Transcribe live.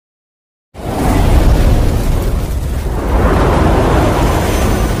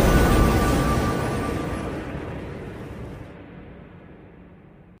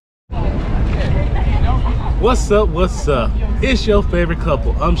What's up? What's up? It's your favorite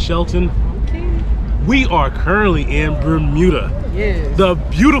couple. I'm Shelton. We are currently in Bermuda. Yes. The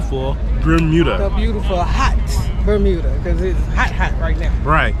beautiful Bermuda. The beautiful hot Bermuda, because it's hot right now.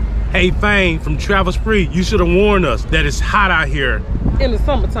 Right. Hey, Fang from Travel Spree, you should have warned us that it's hot out here. In the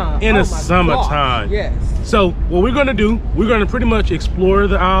summertime. In the summertime. Gosh. Yes. So what we're gonna do, we're gonna pretty much explore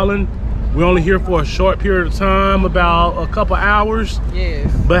the island. We're only here for a short period of time, about a couple hours.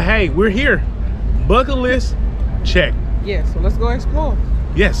 Yes. But hey, we're here. Bucket list, check. Yes, so let's go explore.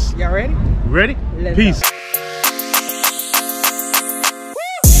 Yes. Y'all ready? Ready? Let's Peace. go.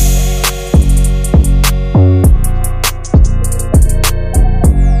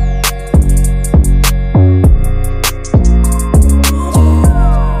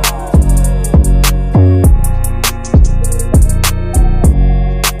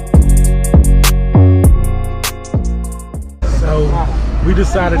 We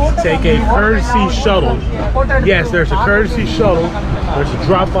decided to take a courtesy shuttle. Yes, there's a courtesy shuttle. There's a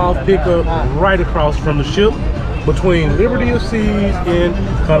drop-off pickup right across from the ship between Liberty of Seas and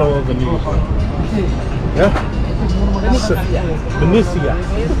Carnival Venezia. Yeah? Venezia.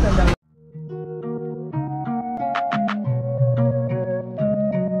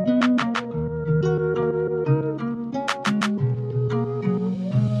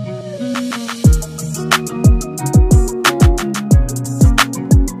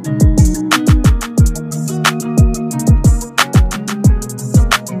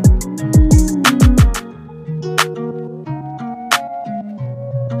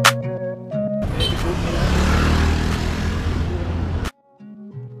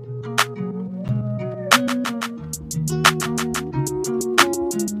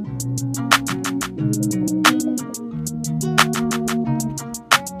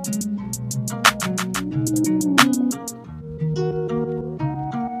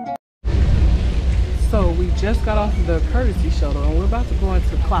 So we just got off the courtesy shuttle and we're about to go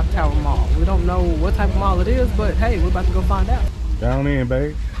into Clocktower Mall. We don't know what type of mall it is, but hey, we're about to go find out. Down in,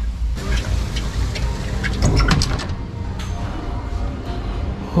 babe.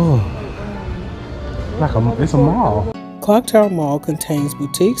 Oh, it's a mall. Clocktower Mall contains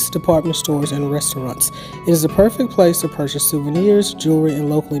boutiques, department stores, and restaurants. It is a perfect place to purchase souvenirs, jewelry, and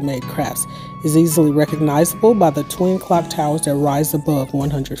locally made crafts. It is easily recognizable by the twin clock towers that rise above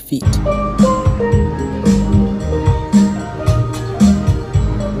 100 feet.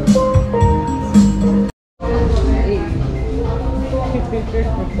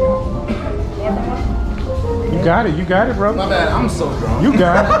 You got it, bro. My bad, I'm so drunk. You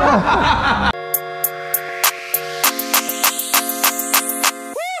got it.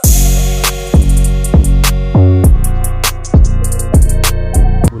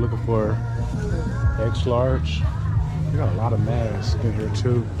 We're looking for X large. We got a lot of masks in here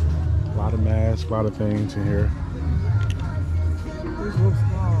too. A lot of masks, a lot of things in here. These look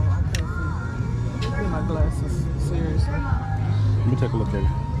small. I can't see. Look at my glasses. Seriously. Let me take a look at it.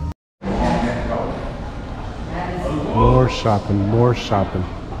 More shopping, more shopping.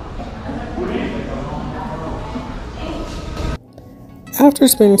 After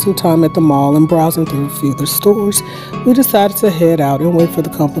spending some time at the mall and browsing through a few of the stores, we decided to head out and wait for the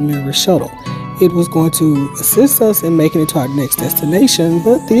complimentary shuttle. It was going to assist us in making it to our next destination,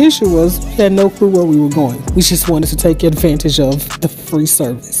 but the issue was we had no clue where we were going. We just wanted to take advantage of the free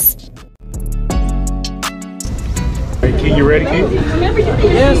service. Hey, Key, you ready, Key?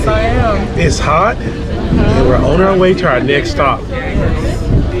 Yes, I am. It's hot, and we're on our way to our next stop.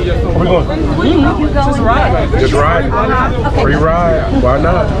 Where we going? Just ride. Just ride. Free ride. Why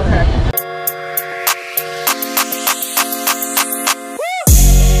not?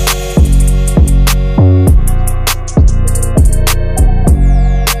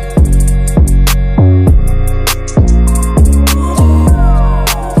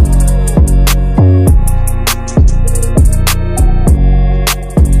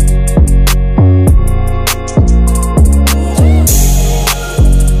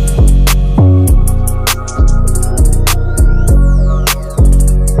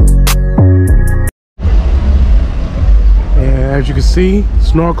 As you can see,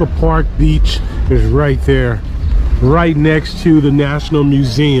 Snorkel Park Beach is right there, right next to the National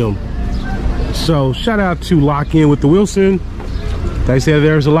Museum. So shout out to Lock In with the Wilson. They said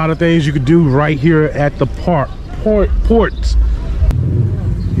there's a lot of things you could do right here at the ports.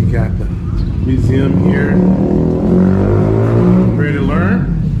 You got the museum here. Ready to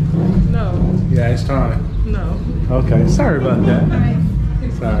learn? No. Yeah, it's time. No. Okay, sorry about that.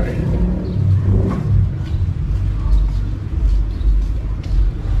 Sorry.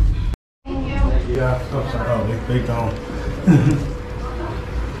 Yeah, oh, they gone.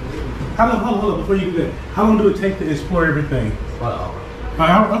 hold on, before you do that. How long do it take to explore everything? About an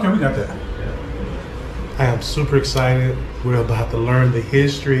hour. Okay, we got that. Yeah. I am super excited. We're about to learn the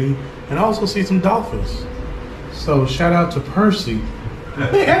history and also see some dolphins. So shout out to Percy.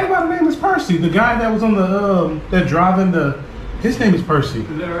 Hey, everybody's name is Percy. The guy that was on the that driving the, his name is Percy.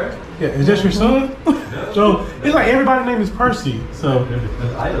 Is that right? Yeah, is that your son? So it's like everybody's name is Percy. So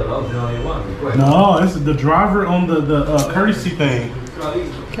I don't know. The only one. no, this is the driver on the courtesy thing.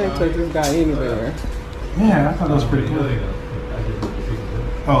 Can't take this guy anywhere. Yeah, I thought that was pretty cool.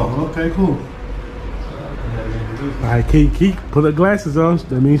 Oh, okay, cool. All right, Keith, put her glasses on.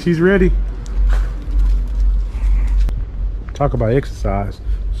 That means she's ready. Talk about exercise.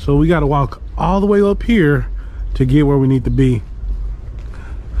 So we got to walk all the way up here to get where we need to be.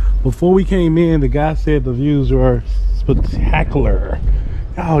 Before we came in, the guy said the views were spectacular.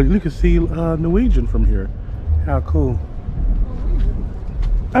 Oh, you can see Norwegian from here. How cool.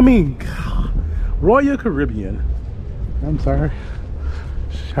 I mean, Royal Caribbean. I'm sorry.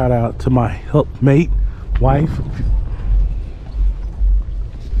 Shout out to my helpmate, wife.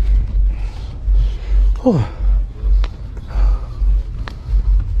 Oh.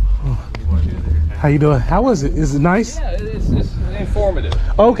 How you doing? How was it? Is it nice? Yeah, it's informative.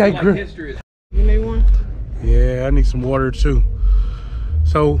 Okay, Like great. history. You need one? Yeah, I need some water too.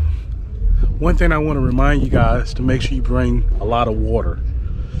 So, one thing I want to remind you guys to make sure you bring a lot of water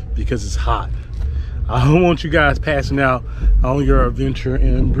because it's hot. I don't want you guys passing out on your adventure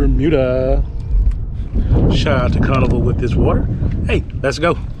in Bermuda. Shout out to Carnival with this water. Hey, let's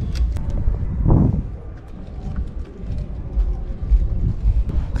go.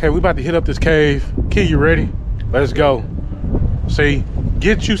 Okay, we about to hit up this cave. Key, you ready? Let's go. See,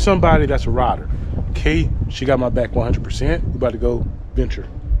 get you somebody that's a rider. Key, she got my back 100%. We about to go venture.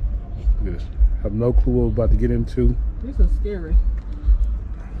 Look at this. I have no clue what we're about to get into. This is scary.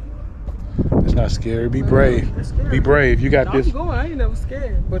 It's not scary. Be brave. Be brave. You got this. I'm going. I ain't never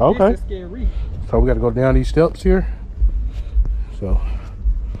scared. But Okay. this is scary. So we got to go down these steps here. So,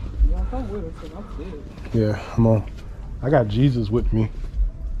 Y'all come with us because I'm scared. yeah, I'm on. I got Jesus with me.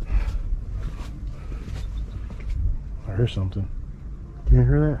 I heard something. You didn't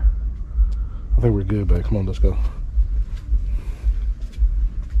hear that? I think we're good, babe. Come on, let's go.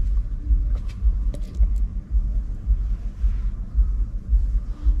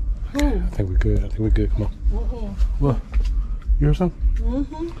 Okay, I think we're good. I think we're good. Come on. What? You hear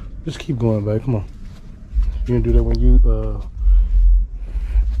something? Just keep going, babe. Come on. You gonna do that when you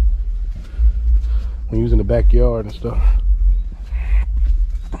was in the backyard and stuff.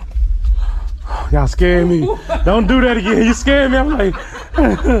 Y'all scared me. Don't do that again. You scared me. I'm like,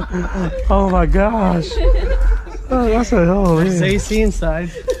 oh my gosh. Oh, I said, oh man. So you see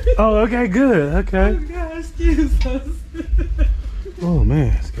inside. Oh, okay, good. Okay. Oh, God, excuse us. Oh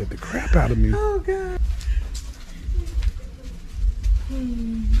man, it scared the crap out of me. Oh, God.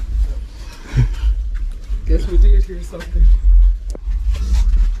 Guess we did hear something.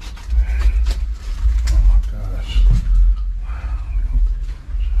 Oh my gosh.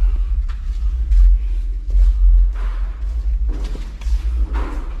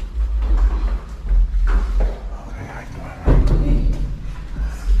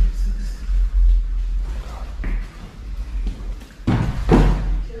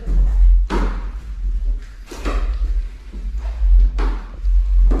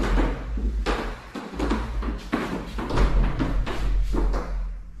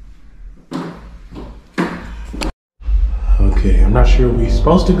 Okay, I'm not sure we're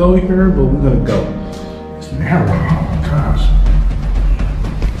supposed to go here, but we're gonna go. It's narrow. Oh my gosh.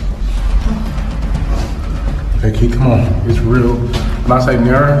 Okay, Keith, come on. It's real. When I say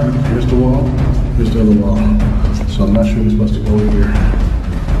narrow, here's the wall. Here's the other wall. So I'm not sure we're supposed to go here.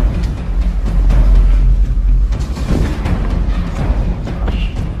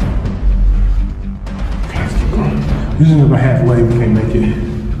 Okay, let's keep going. Usually about halfway, we can't make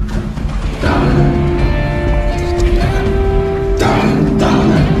it.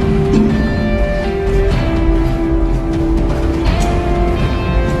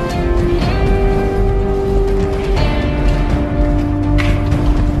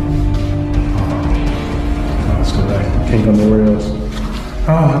 Can't go nowhere else.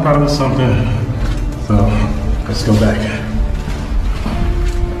 Oh, I thought it was something. So let's go back.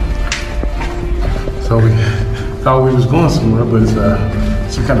 So we thought we was going somewhere, but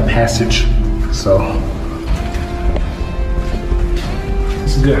it's some kind of passage. So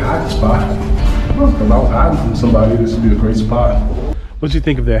it's a good hiding spot. If I was hiding from somebody, this would be a great spot. What'd you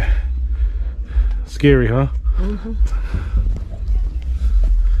think of that? Scary, huh? Mm-hmm.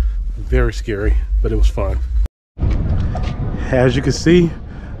 Very scary, but it was fun. As you can see,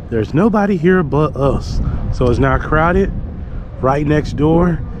 there's nobody here but us. So it's not crowded. Right next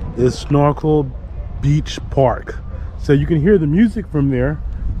door is Snorkel Beach Park. So you can hear the music from there,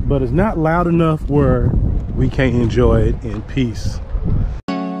 but it's not loud enough where we can't enjoy it in peace.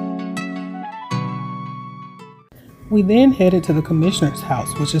 We then headed to the Commissioner's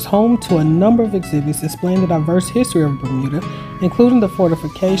house, which is home to a number of exhibits displaying the diverse history of Bermuda, including the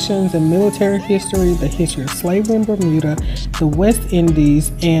fortifications and military history, the history of slavery in Bermuda, the West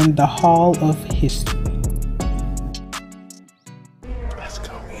Indies, and the Hall of History. Let's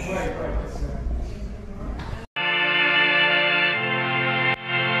go in.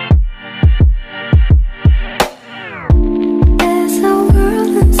 There's a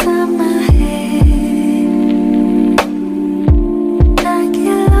world inside my head. I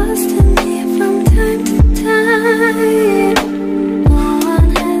get lost in it from time to time. No one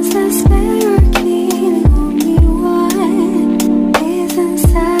has a spare key to only what is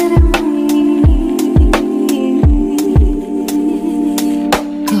inside of me.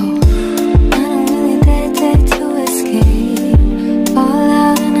 Go, I don't really dare to escape. Fall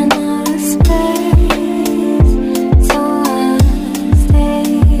out in another space, so I stay.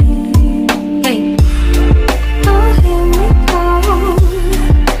 Hey, oh here we go.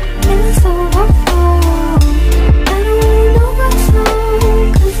 It's overflow. I don't really know what's wrong,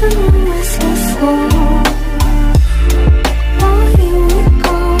 'cause I'm a restless soul. Oh here we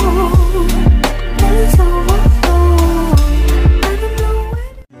go. It's overflow. I don't know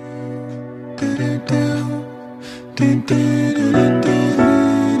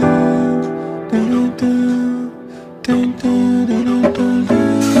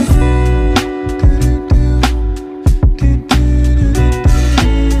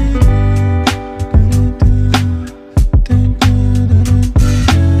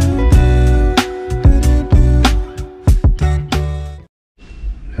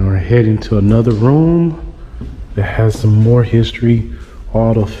Now we're heading to another room that has some more history,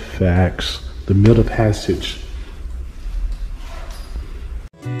 all the facts, the middle passage.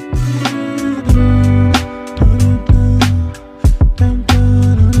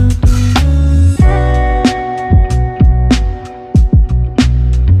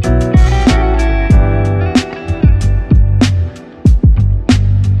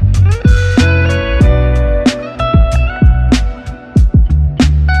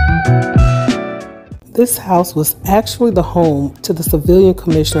 This house was actually the home to the civilian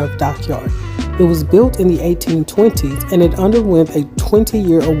commissioner of Dockyard. It was built in the 1820s and it underwent a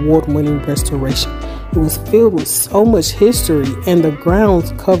 20-year award-winning restoration. It was filled with so much history and the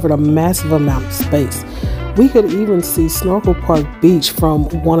grounds covered a massive amount of space. We could even see Snorkel Park Beach from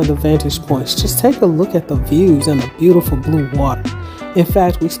one of the vantage points. Just take a look at the views and the beautiful blue water. In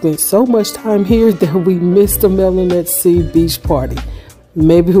fact, we spent so much time here that we missed the Melon at Sea beach party.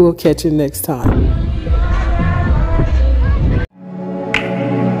 Maybe we'll catch it next time.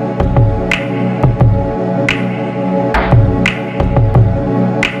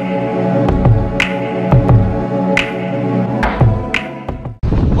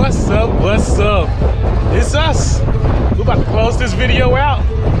 What's up? It's us. We're about to close this video out.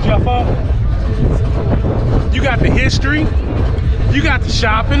 Did y'all follow? You got the history, you got the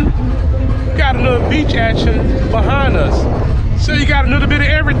shopping, you got another beach action behind us. So you got a little bit of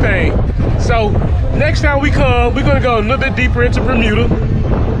everything. So next time we come, we're gonna go a little bit deeper into Bermuda.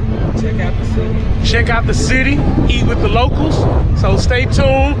 Check out the city. Check out the city, eat with the locals. So stay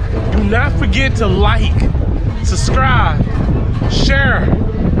tuned. Do not forget to like, subscribe, share.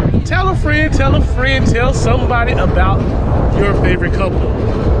 Tell a friend, tell somebody about your favorite couple.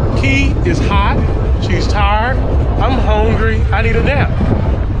 Key is hot, she's tired, I'm hungry, I need a nap.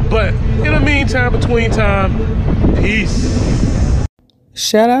 But in the meantime, between time, peace.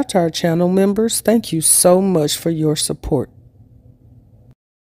 Shout out to our channel members. Thank you so much for your support.